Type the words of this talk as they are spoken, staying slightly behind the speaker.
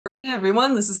Hey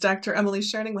everyone, this is Dr. Emily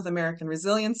Sherning with American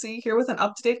Resiliency, here with an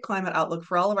up-to-date climate outlook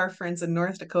for all of our friends in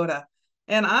North Dakota.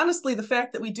 And honestly, the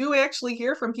fact that we do actually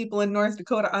hear from people in North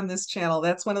Dakota on this channel,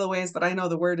 that's one of the ways that I know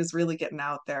the word is really getting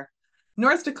out there.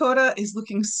 North Dakota is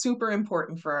looking super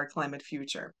important for our climate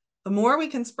future. The more we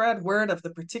can spread word of the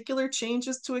particular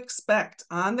changes to expect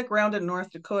on the ground in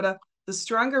North Dakota, the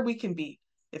stronger we can be.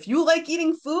 If you like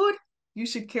eating food, you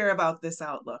should care about this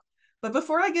outlook. But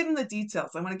before I get into the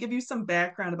details, I want to give you some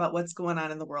background about what's going on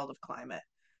in the world of climate.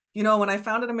 You know, when I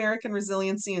founded American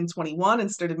Resiliency in 21 and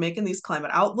started making these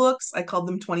climate outlooks, I called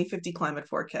them 2050 climate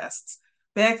forecasts.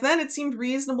 Back then, it seemed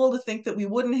reasonable to think that we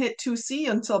wouldn't hit 2C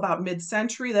until about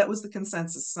mid-century. That was the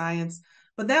consensus science.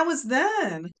 But that was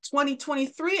then.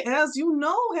 2023, as you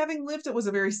know, having lived, it was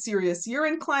a very serious year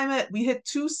in climate. We hit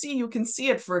 2C. You can see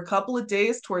it for a couple of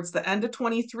days towards the end of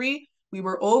 23. We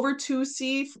were over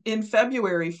 2C in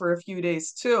February for a few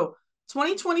days too.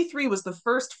 2023 was the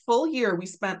first full year we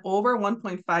spent over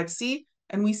 1.5C,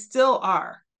 and we still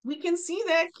are. We can see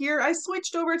that here. I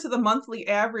switched over to the monthly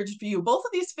average view. Both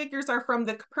of these figures are from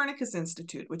the Copernicus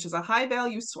Institute, which is a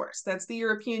high-value source. That's the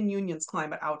European Union's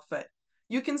climate outfit.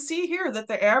 You can see here that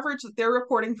the average that they're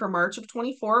reporting for March of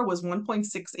 24 was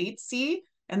 1.68C,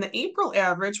 and the April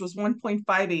average was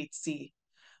 1.58C.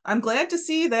 I'm glad to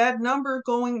see that number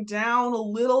going down a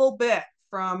little bit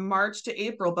from March to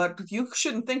April, but you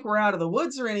shouldn't think we're out of the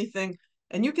woods or anything.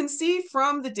 And you can see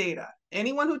from the data,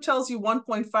 anyone who tells you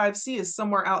 1.5C is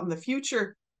somewhere out in the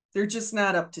future, they're just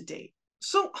not up to date.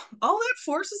 So all that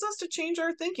forces us to change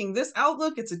our thinking. This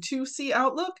outlook, it's a 2C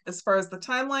outlook. As far as the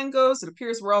timeline goes, it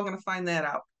appears we're all going to find that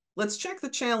out. Let's check the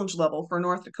challenge level for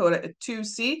North Dakota at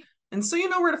 2C. And so you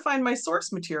know where to find my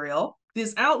source material.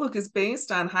 This outlook is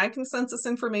based on high consensus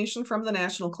information from the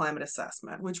National Climate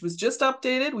Assessment, which was just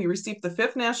updated. We received the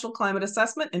 5th National Climate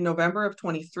Assessment in November of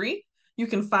 23. You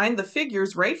can find the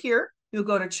figures right here. You'll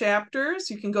go to chapters,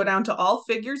 you can go down to all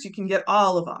figures, you can get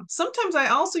all of them. Sometimes I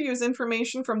also use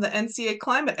information from the NCA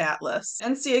Climate Atlas.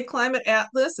 NCA Climate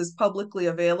Atlas is publicly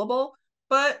available,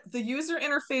 but the user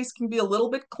interface can be a little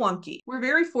bit clunky. We're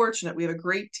very fortunate. We have a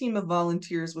great team of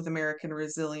volunteers with American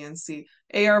Resiliency.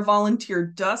 AR volunteer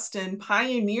Dustin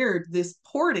pioneered this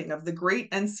porting of the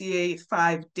great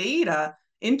NCA5 data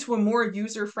into a more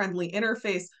user-friendly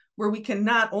interface where we can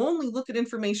not only look at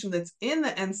information that's in the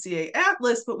NCA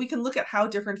Atlas, but we can look at how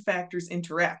different factors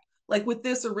interact, like with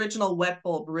this original wet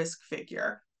bulb risk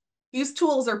figure. These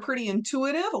tools are pretty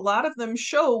intuitive. A lot of them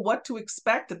show what to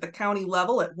expect at the county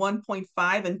level at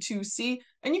 1.5 and 2C,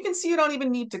 and you can see you don't even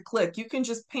need to click. You can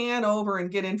just pan over and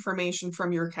get information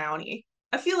from your county.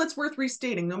 I feel it's worth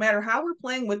restating, no matter how we're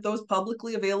playing with those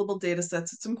publicly available data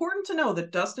sets, it's important to know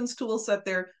that Dustin's tool set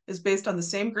there is based on the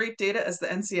same great data as the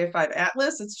NCA5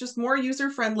 Atlas. It's just more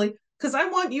user-friendly because I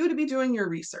want you to be doing your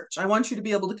research. I want you to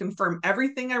be able to confirm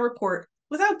everything I report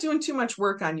without doing too much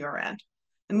work on your end.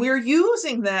 And we are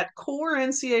using that core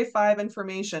NCA5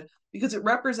 information because it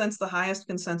represents the highest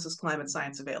consensus climate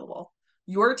science available.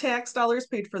 Your tax dollars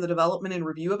paid for the development and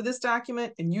review of this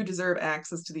document, and you deserve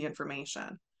access to the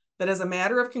information. But as a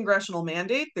matter of congressional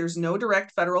mandate, there's no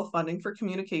direct federal funding for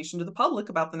communication to the public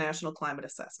about the National Climate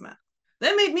Assessment.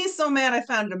 That made me so mad I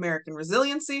founded American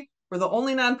Resiliency. We're the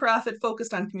only nonprofit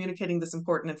focused on communicating this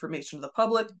important information to the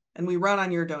public, and we run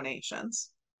on your donations.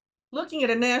 Looking at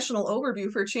a national overview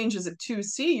for changes at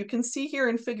 2C, you can see here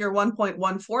in figure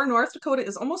 1.14, North Dakota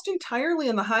is almost entirely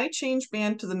in the high change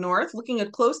band to the north, looking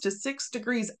at close to 6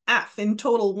 degrees F in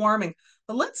total warming.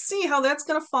 But let's see how that's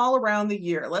going to fall around the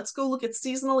year. Let's go look at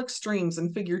seasonal extremes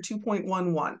in figure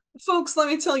 2.11. Folks, let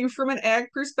me tell you, from an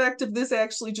ag perspective, this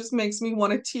actually just makes me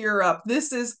want to tear up.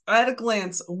 This is, at a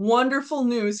glance, wonderful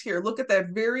news here. Look at that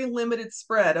very limited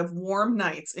spread of warm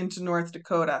nights into North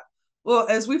Dakota. Well,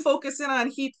 as we focus in on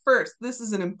heat first, this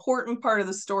is an important part of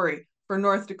the story for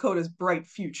North Dakota's bright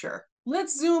future.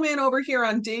 Let's zoom in over here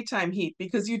on daytime heat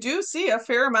because you do see a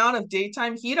fair amount of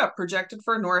daytime heat up projected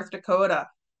for North Dakota.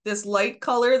 This light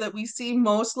color that we see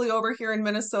mostly over here in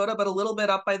Minnesota, but a little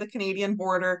bit up by the Canadian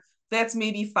border, that's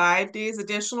maybe 5 days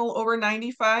additional over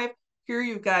 95. Here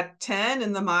you've got 10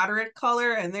 in the moderate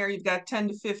color, and there you've got 10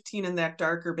 to 15 in that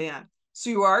darker band.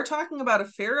 So you are talking about a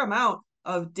fair amount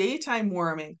of daytime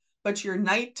warming, but your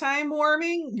nighttime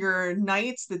warming, your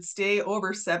nights that stay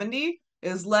over 70,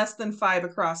 is less than 5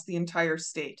 across the entire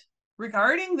state.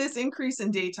 Regarding this increase in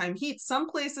daytime heat, some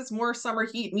places more summer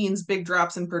heat means big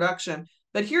drops in production.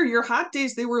 But here, your hot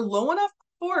days, they were low enough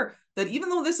before that even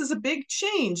though this is a big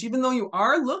change, even though you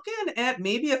are looking at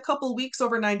maybe a couple weeks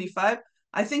over 95,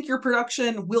 I think your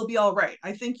production will be all right.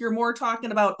 I think you're more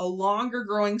talking about a longer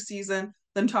growing season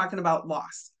than talking about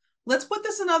loss. Let's put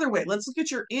this another way. Let's look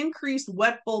at your increased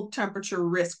wet bulb temperature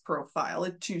risk profile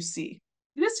at 2C.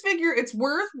 This figure, it's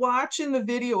worth watching the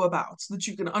video about so that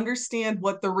you can understand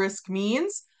what the risk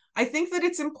means. I think that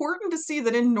it's important to see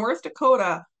that in North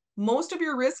Dakota, most of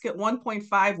your risk at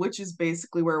 1.5, which is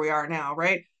basically where we are now,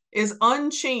 right, is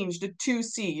unchanged at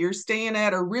 2C. You're staying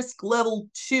at a risk level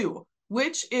 2,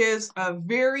 which is a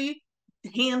very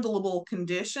handleable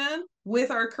condition with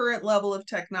our current level of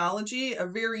technology, a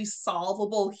very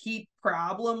solvable heat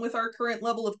problem with our current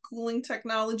level of cooling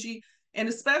technology, and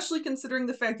especially considering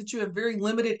the fact that you have very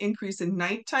limited increase in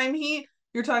nighttime heat.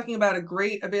 You're talking about a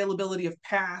great availability of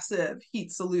passive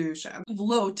heat solutions,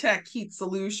 low-tech heat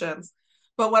solutions.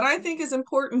 But what I think is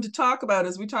important to talk about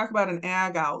is we talk about an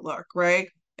ag outlook, right?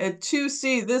 At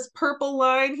 2C, this purple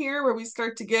line here, where we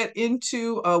start to get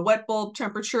into a wet bulb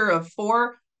temperature of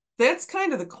 4, that's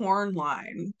kind of the corn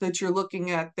line that you're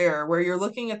looking at there, where you're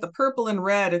looking at the purple and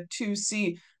red at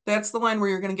 2C. That's the line where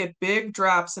you're going to get big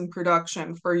drops in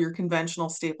production for your conventional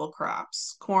staple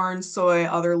crops. Corn, soy,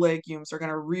 other legumes are going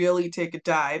to really take a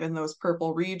dive in those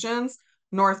purple regions.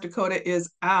 North Dakota is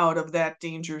out of that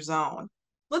danger zone.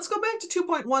 Let's go back to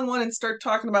 2.11 and start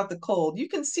talking about the cold. You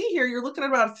can see here you're looking at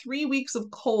about 3 weeks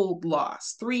of cold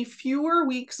loss, 3 fewer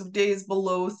weeks of days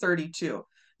below 32.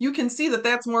 You can see that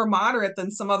that's more moderate than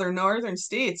some other northern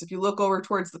states if you look over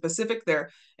towards the Pacific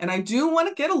there. And I do want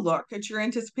to get a look at your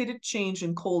anticipated change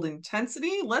in cold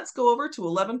intensity. Let's go over to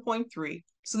 11.3.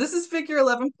 So this is figure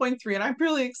 11.3, and I'm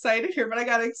really excited here, but I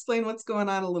got to explain what's going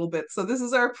on a little bit. So this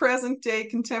is our present day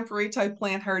contemporary type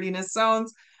plant hardiness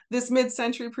zones. This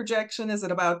mid-century projection is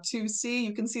at about 2C.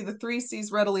 You can see the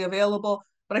 3Cs readily available,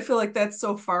 but I feel like that's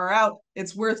so far out.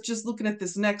 It's worth just looking at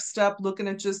this next step, looking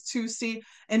at just 2C.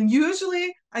 And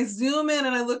usually I zoom in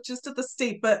and I look just at the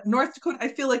state, but North Dakota, I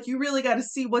feel like you really got to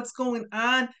see what's going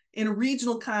on in a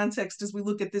regional context as we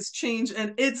look at this change.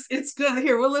 And it's good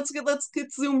here. Well, let's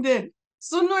get zoomed in.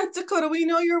 So North Dakota, we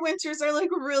know your winters are like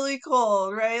really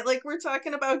cold, right? Like we're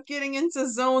talking about getting into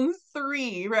zone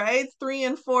 3, right? 3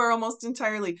 and 4 almost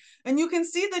entirely. And you can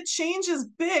see the change is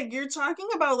big. You're talking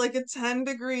about like a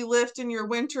 10-degree lift in your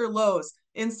winter lows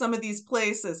in some of these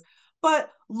places. But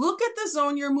look at the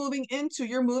zone you're moving into.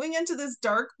 You're moving into this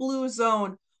dark blue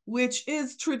zone, which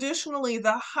is traditionally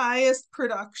the highest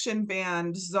production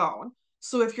band zone.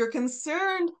 So if you're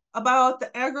concerned about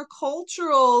the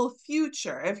agricultural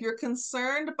future, if you're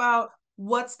concerned about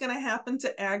what's going to happen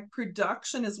to ag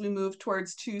production as we move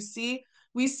towards 2C,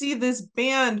 we see this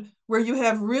band where you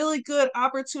have really good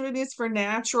opportunities for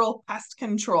natural pest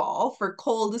control, for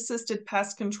cold-assisted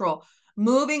pest control,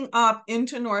 moving up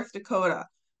into North Dakota.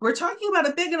 We're talking about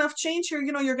a big enough change here.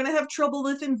 You know, you're going to have trouble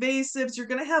with invasives. You're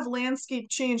going to have landscape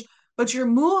change, but you're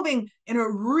moving in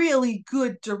a really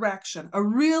good direction,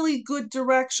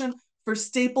 for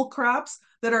staple crops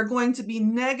that are going to be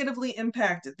negatively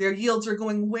impacted. Their yields are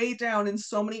going way down in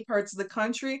so many parts of the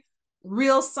country.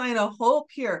 Real sign of hope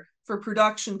here for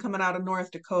production coming out of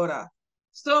North Dakota.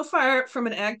 So far, from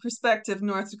an ag perspective,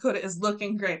 North Dakota is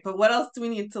looking great. But what else do we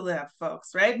need to live,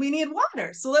 folks, right? We need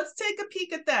water. So let's take a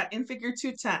peek at that in figure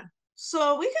 210.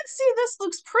 So we can see this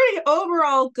looks pretty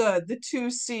overall good, the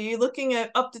 2C, looking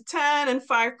at up to 10 and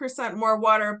 5% more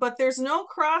water, but there's no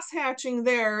cross-hatching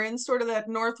there in sort of that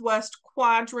northwest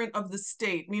quadrant of the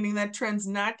state, meaning that trend's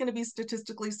not going to be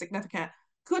statistically significant.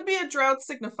 Could be a drought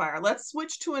signifier. Let's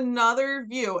switch to another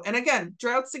view. And again,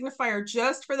 drought signifier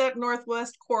just for that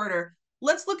northwest quarter.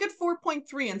 Let's look at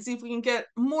 4.3 and see if we can get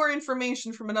more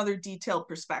information from another detailed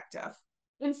perspective.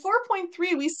 In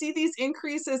 4.3, we see these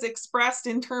increases expressed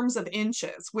in terms of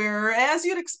inches, where, as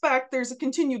you'd expect, there's a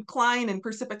continued decline in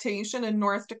precipitation in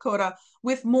North Dakota,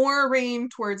 with more rain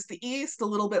towards the east, a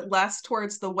little bit less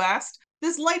towards the west.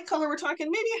 This light color, we're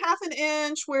talking maybe half an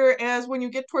inch, whereas when you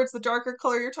get towards the darker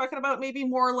color, you're talking about maybe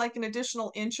more like an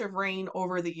additional inch of rain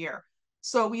over the year.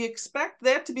 So we expect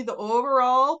that to be the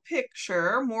overall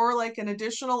picture, more like an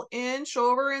additional inch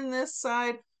over in this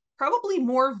side, probably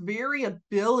more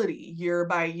variability year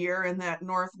by year in that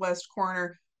northwest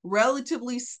corner,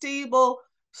 relatively stable,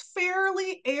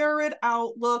 fairly arid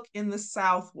outlook in the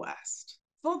southwest.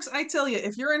 Folks, I tell you,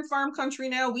 if you're in farm country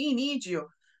now, we need you.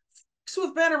 So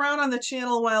who've been around on the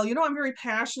channel a while, you know I'm very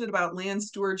passionate about land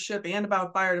stewardship and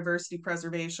about biodiversity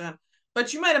preservation.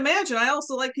 But you might imagine I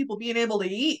also like people being able to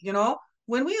eat, you know?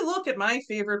 When we look at my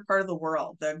favorite part of the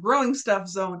world, the growing stuff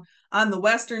zone on the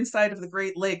western side of the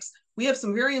Great Lakes, we have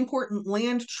some very important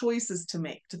land choices to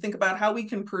make, to think about how we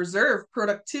can preserve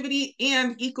productivity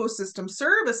and ecosystem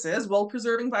services while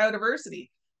preserving biodiversity.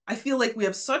 I feel like we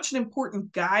have such an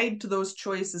important guide to those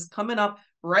choices coming up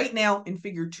right now in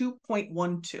figure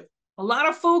 2.12. A lot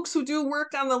of folks who do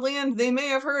work on the land, they may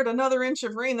have heard another inch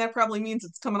of rain. That probably means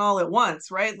it's coming all at once,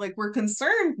 right? Like we're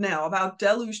concerned now about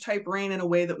deluge type rain in a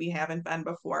way that we haven't been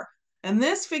before. And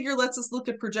this figure lets us look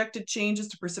at projected changes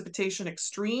to precipitation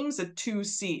extremes at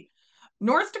 2C.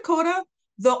 North Dakota,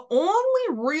 the only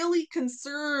really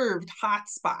conserved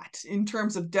hotspot in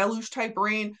terms of deluge type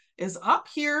rain is up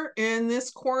here in this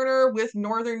corner with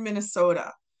northern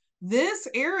Minnesota. This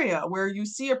area where you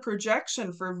see a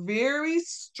projection for very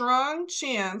strong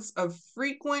chance of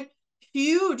frequent,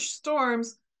 huge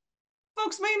storms,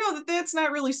 folks may know that that's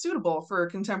not really suitable for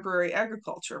contemporary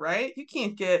agriculture, right? You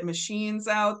can't get machines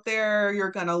out there. You're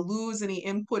going to lose any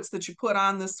inputs that you put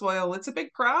on the soil. It's a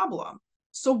big problem.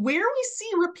 So where we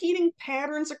see repeating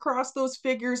patterns across those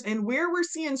figures and where we're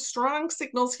seeing strong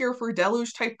signals here for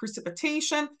deluge type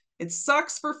precipitation, it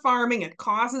sucks for farming, it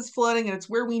causes flooding, and it's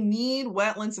where we need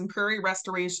wetlands and prairie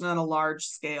restoration on a large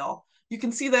scale. You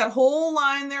can see that whole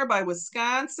line there by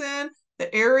Wisconsin,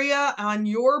 the area on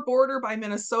your border by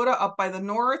Minnesota up by the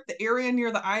north, the area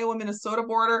near the Iowa-Minnesota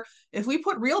border. If we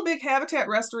put real big habitat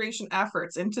restoration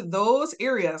efforts into those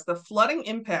areas, the flooding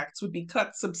impacts would be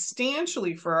cut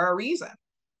substantially for our reason.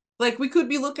 Like we could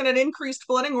be looking at increased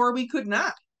flooding or we could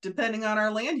not, depending on our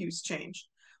land use change.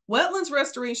 Wetlands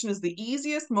restoration is the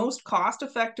easiest, most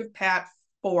cost-effective path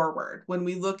forward when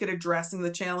we look at addressing the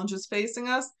challenges facing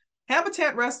us.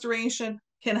 Habitat restoration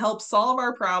can help solve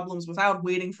our problems without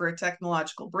waiting for a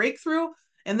technological breakthrough.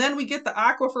 And then we get the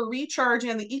aquifer recharge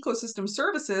and the ecosystem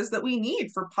services that we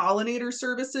need for pollinator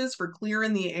services, for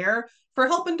clearing the air, for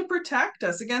helping to protect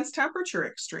us against temperature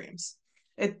extremes.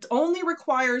 It only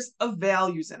requires a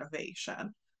values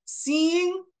innovation,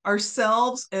 seeing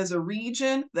ourselves as a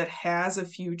region that has a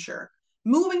future,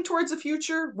 moving towards a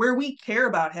future where we care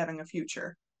about having a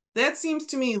future. That seems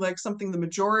to me like something the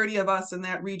majority of us in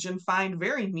that region find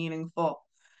very meaningful.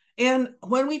 And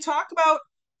when we talk about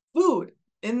food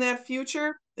in that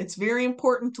future, it's very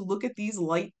important to look at these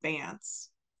light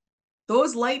bands.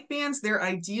 Those light bands, they're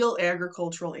ideal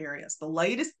agricultural areas. The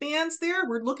lightest bands there,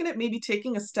 we're looking at maybe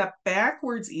taking a step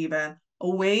backwards even,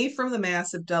 away from the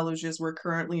massive deluges we're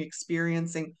currently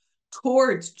experiencing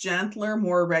towards gentler,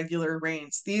 more regular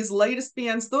rains. These lightest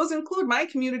bands, those include my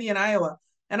community in Iowa.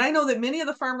 And I know that many of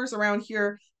the farmers around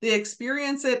here, they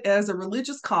experience it as a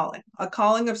religious calling, a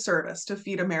calling of service to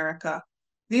feed America.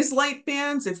 These light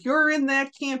bands, if you're in that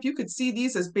camp, you could see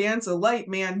these as bands of light,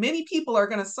 man. Many people are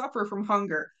going to suffer from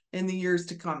hunger in the years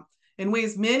to come in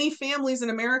ways many families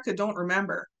in America don't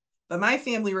remember. But my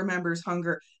family remembers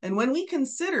hunger. And when we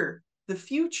consider the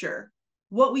future,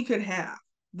 what we could have,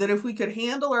 that if we could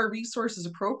handle our resources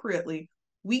appropriately,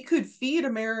 we could feed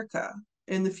America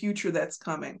in the future that's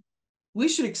coming. We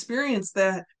should experience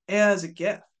that as a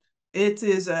gift. It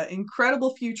is an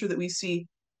incredible future that we see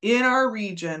in our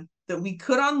region that we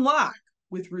could unlock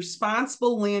with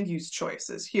responsible land use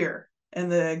choices here.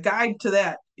 And the guide to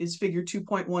that is figure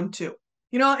 2.12.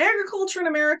 You know, agriculture in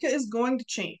America is going to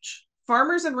change.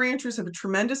 Farmers and ranchers have a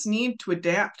tremendous need to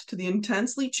adapt to the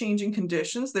intensely changing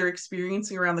conditions they're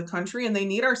experiencing around the country, and they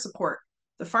need our support.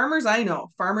 The farmers I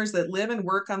know, farmers that live and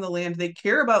work on the land, they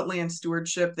care about land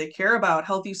stewardship, they care about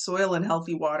healthy soil and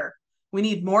healthy water. We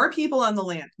need more people on the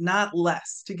land, not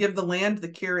less, to give the land the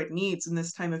care it needs in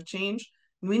this time of change.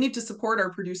 And we need to support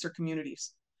our producer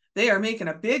communities. They are making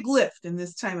a big lift in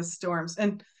this time of storms.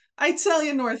 And I tell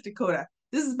you, North Dakota,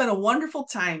 this has been a wonderful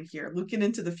time here looking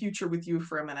into the future with you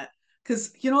for a minute.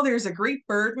 Because, you know, there's a great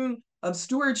burden of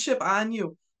stewardship on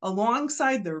you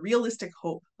alongside the realistic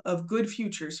hope of good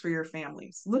futures for your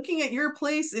families. Looking at your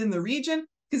place in the region,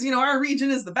 because, you know, our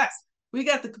region is the best. We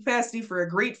got the capacity for a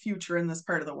great future in this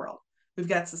part of the world. We've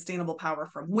got sustainable power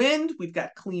from wind, we've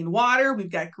got clean water, we've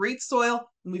got great soil,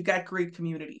 and we've got great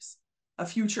communities. A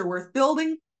future worth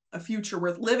building, a future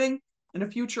worth living, and a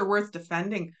future worth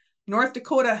defending. North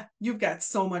Dakota, you've got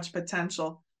so much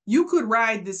potential. You could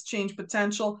ride this change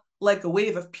potential like a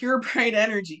wave of pure, bright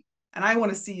energy, and I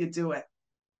want to see you do it.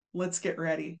 Let's get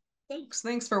ready.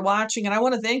 Thanks for watching, and I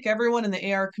want to thank everyone in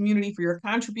the AR community for your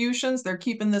contributions. They're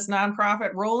keeping this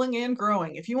nonprofit rolling and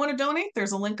growing. If you want to donate,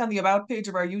 there's a link on the About page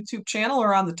of our YouTube channel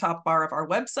or on the top bar of our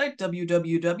website,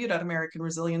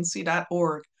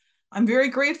 www.americanresiliency.org. I'm very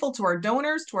grateful to our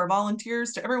donors, to our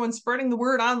volunteers, to everyone spreading the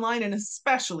word online, and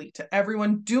especially to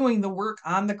everyone doing the work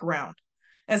on the ground.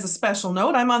 As a special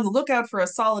note, I'm on the lookout for a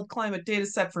solid climate data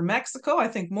set for Mexico. I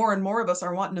think more and more of us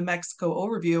are wanting a Mexico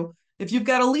overview. If you've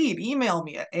got a lead, email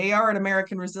me at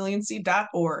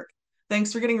ar@americanresiliency.org.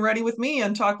 Thanks for getting ready with me,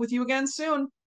 and talk with you again soon.